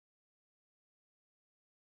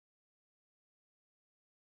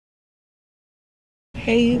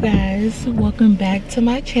Hey you guys, welcome back to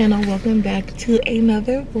my channel. Welcome back to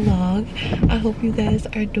another vlog. I hope you guys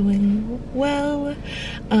are doing well.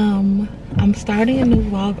 I'm starting a new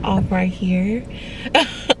vlog off right here.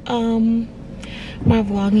 My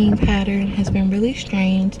vlogging pattern has been really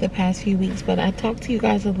strange the past few weeks, but I talked to you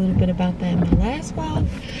guys a little bit about that in my last vlog.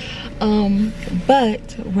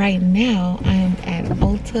 But right now I am at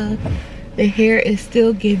Ulta. The hair is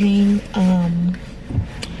still giving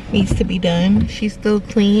needs to be done. She's still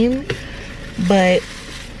clean, but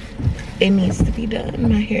it needs to be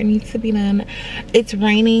done. My hair needs to be done. It's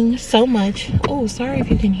raining so much. Oh, sorry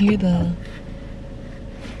if you can hear the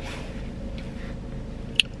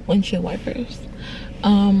windshield wipers.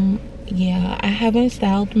 Yeah, I haven't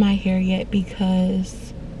styled my hair yet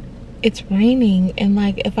because it's raining, and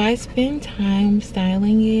like if I spend time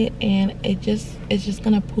styling it and it's just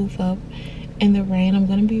gonna poof up in the rain, I'm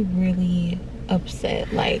gonna be really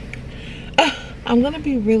upset. Like I'm gonna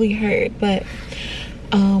be really hurt. But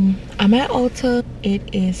I'm at Ulta.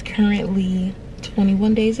 It is currently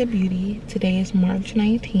 21 days of beauty. Today is March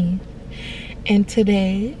 19th, and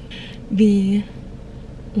today the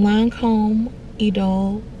Lancome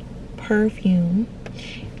Idol perfume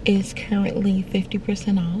is currently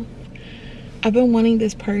 50% off. I've been wanting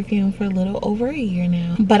this perfume for a little over a year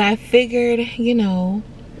now, but I figured, you know,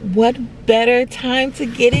 what better time to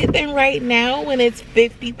get it than right now when it's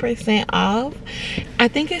 50% off. I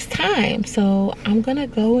think it's time, so I'm gonna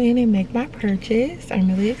go in and make my purchase. I'm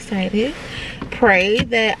really excited. Pray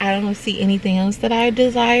that I don't see anything else that I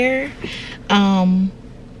desire, you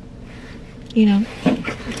know,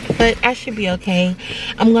 but I should be okay.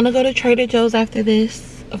 I'm gonna go to Trader Joe's after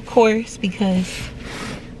this, of course, because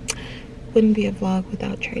wouldn't be a vlog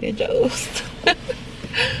without Trader Joe's.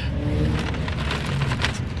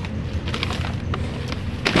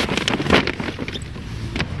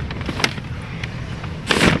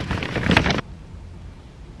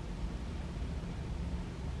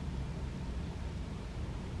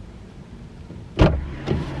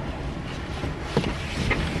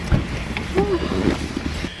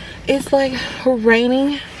 It's like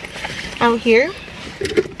raining out here.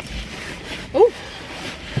 Ooh.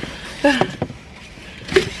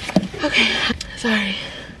 Okay, sorry.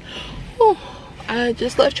 Ooh. I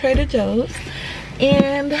just left Trader Joe's,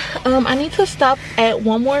 and I need to stop at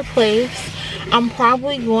one more place. I'm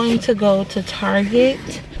probably going to go to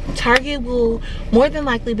Target. Target will more than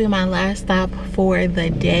likely be my last stop for the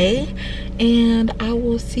day, and I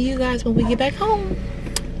will see you guys when we get back home.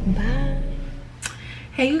 Bye.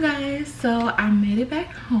 Hey you guys, so I made it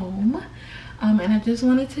back home, and I just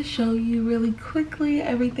wanted to show you really quickly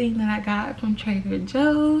everything that I got from Trader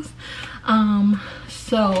Joe's.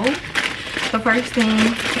 So the first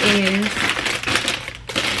thing is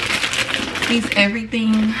these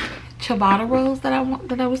everything ciabatta rolls that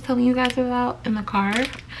I was telling you guys about in the car.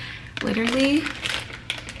 Literally, it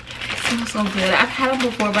smells so good. I've had them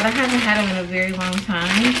before, but I haven't had them in a very long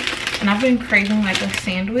time, and I've been craving like a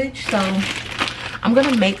sandwich, so I'm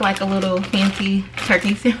gonna make like a little fancy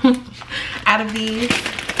turkey sandwich out of these.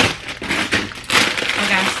 I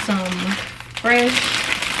got some fresh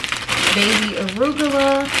baby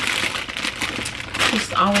arugula,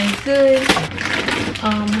 just always good.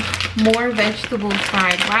 More vegetable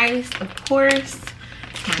fried rice, of course,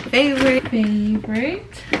 my favorite.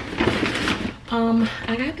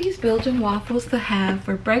 I got these Belgian waffles to have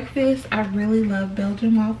for breakfast. I really love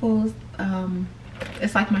Belgian waffles.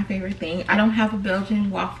 It's like my favorite thing. I don't have a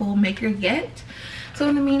Belgian waffle maker yet, so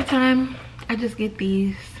in the meantime I just get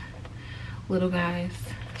these little guys.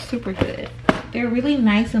 Super good. They're really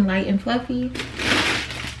nice and light and fluffy.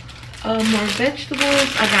 More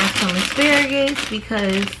vegetables. I got some asparagus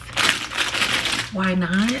because why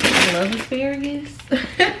not? I love asparagus.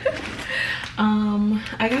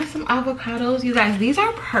 I got some avocados. You guys, these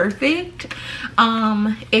are perfect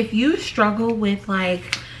if you struggle with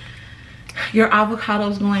like your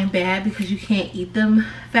avocados going bad because you can't eat them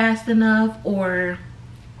fast enough, or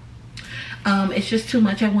it's just too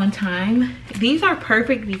much at one time. These are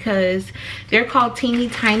perfect because they're called teeny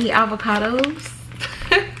tiny avocados.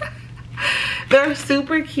 They're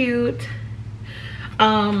super cute.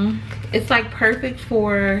 It's like perfect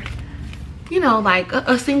for, you know, like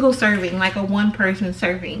a single serving, like a one-person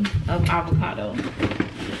serving of avocado.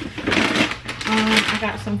 I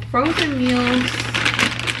got some frozen meals.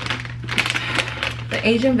 The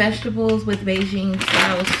Asian vegetables with Beijing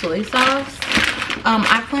style soy sauce.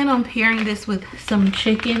 I plan on pairing this with some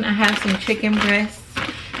chicken. I have some chicken breasts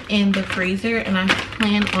in the freezer, and I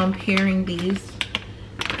plan on pairing these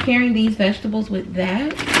vegetables with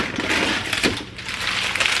that.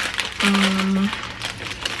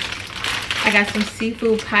 I got some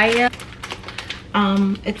seafood paella.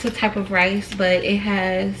 It's a type of rice, but it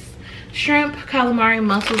has shrimp, calamari,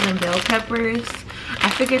 mussels, and bell peppers. I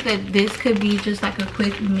figured that this could be just like a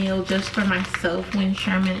quick meal just for myself when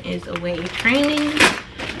Sherman is away training.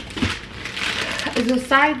 As a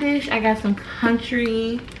side dish, I got some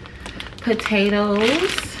country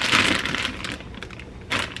potatoes.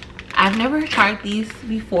 I've never tried these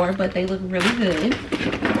before, but they look really good.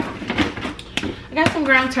 I got some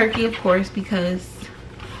ground turkey, of course, because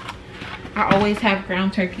I always have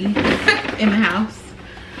ground turkey in the house.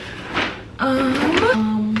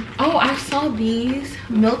 Oh, I saw these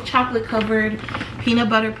milk chocolate covered peanut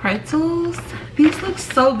butter pretzels. These look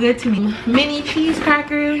so good to me. Mini cheese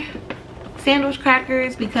cracker sandwich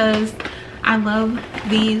crackers, because I love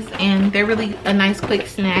these and they're really a nice quick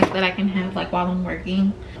snack that I can have like while I'm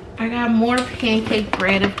working. I got more pancake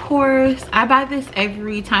bread, of course. I buy this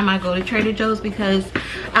every time I go to Trader Joe's because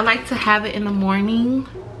I like to have it in the morning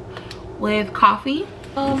with coffee.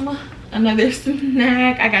 Another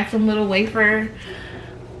snack, I got some little wafer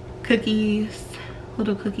cookies,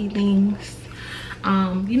 little cookie things.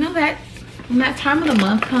 You know that when that time of the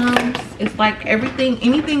month comes, it's like everything,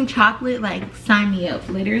 anything chocolate, like sign me up,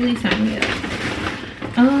 literally sign me up.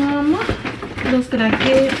 What else did I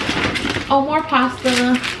get? Oh, more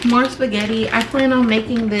pasta, more spaghetti. I plan on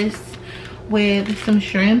making this with some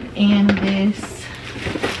shrimp and this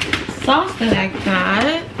sauce that I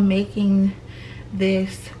got. I'm making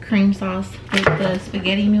this cream sauce with the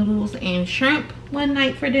spaghetti noodles and shrimp one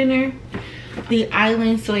night for dinner. The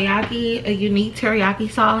Island Soyaki, a unique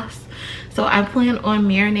teriyaki sauce. So I plan on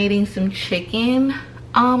marinating some chicken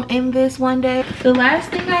in this one day. The last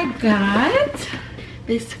thing I got,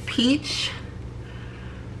 this peach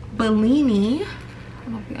Bellini. I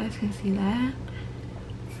don't know if you guys can see that.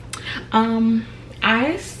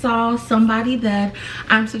 I saw somebody that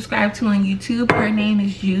I'm subscribed to on YouTube. Her name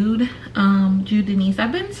is Jude Denise.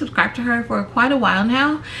 I've been subscribed to her for quite a while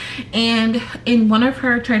now, and in one of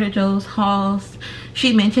her Trader Joe's hauls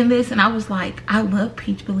she mentioned this, and I was like, I love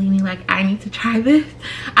peach Bellini, like I need to try this.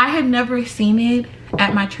 I had never seen it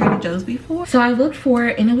at my Trader Joe's before, so I looked for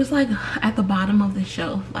it and it was like at the bottom of the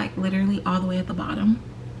shelf, like literally all the way at the bottom.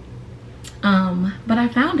 But I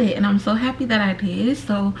found it and I'm so happy that I did.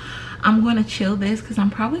 So I'm going to chill this because I'm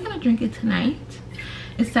probably going to drink it tonight.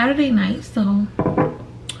 It's Saturday night, so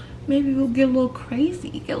maybe we'll get a little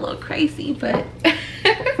crazy, but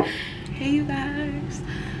hey you guys,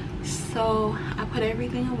 so I put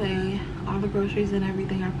everything away, all the groceries and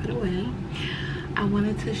everything I put away. I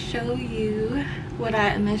wanted to show you what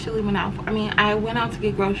I initially went out for. I mean, I went out to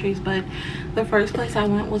get groceries, but the first place I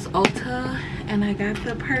went was Ulta, and I got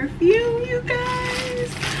the perfume, you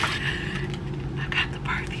guys. I got the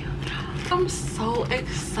perfume, y'all. I'm so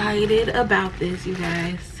excited about this, you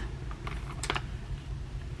guys.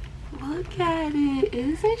 Look at it.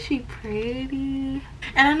 Isn't she pretty?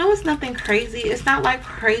 And I know it's nothing crazy. It's not like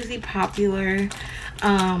crazy popular,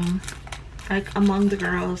 like among the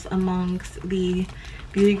girls, amongst the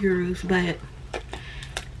beauty gurus, but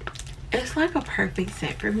it's like a perfect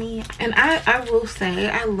scent for me. And I will say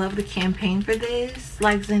I love the campaign for this.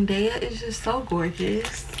 Like Zendaya is just so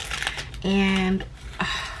gorgeous, and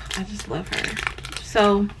I just love her.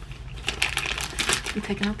 So I'm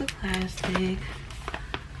taking out the plastic.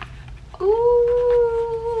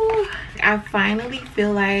 Ooh, I finally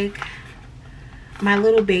feel like my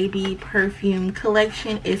little baby perfume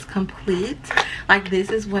collection is complete. Like,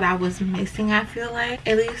 this is what I was missing, I feel like.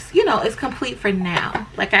 At least, you know, it's complete for now.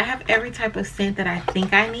 Like, I have every type of scent that I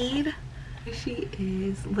think I need. She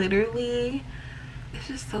is literally, it's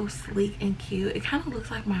just so sleek and cute. It kind of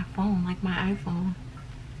looks like my phone, like my iPhone.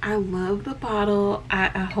 I love the bottle. I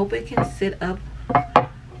hope it can sit up.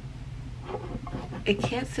 It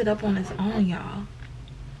can't sit up on its own, y'all.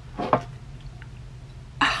 I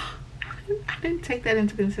didn't take that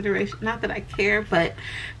into consideration. Not that I care, but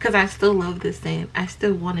because I still love this scent. I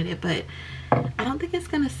still wanted it, but I don't think it's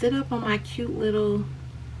gonna sit up on my cute little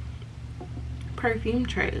perfume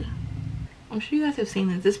tray. I'm sure you guys have seen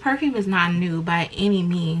this. This perfume is not new by any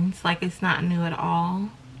means. Like, it's not new at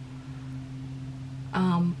all.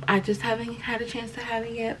 I just haven't had a chance to have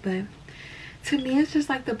it yet, but to me it's just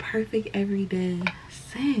like the perfect everyday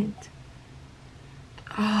scent.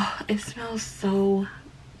 Oh, it smells so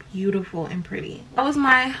beautiful and pretty. That was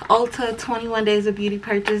my Ulta 21 days of beauty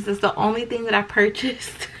purchase. That's the only thing that I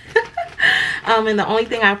purchased. And the only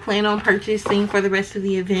thing I plan on purchasing for the rest of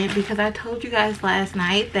the event, because I told you guys last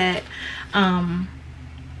night that I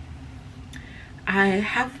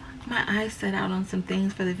have my eyes set out on some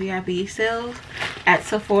things for the VIB sales at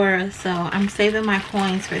Sephora, so I'm saving my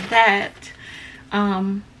coins for that.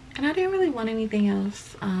 And I didn't really want anything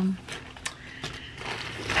else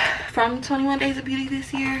from 21 Days of Beauty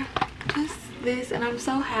this year. Just this, and I'm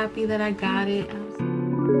so happy that I got it.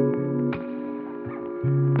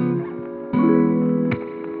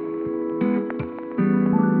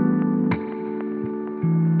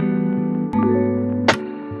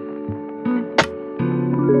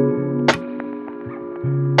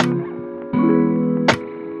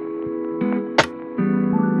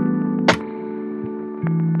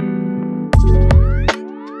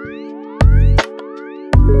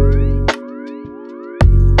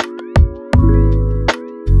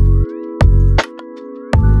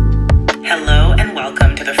 Hello and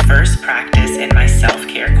welcome to the first practice in my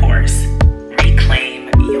self-care course, Reclaim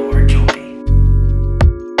Your Joy.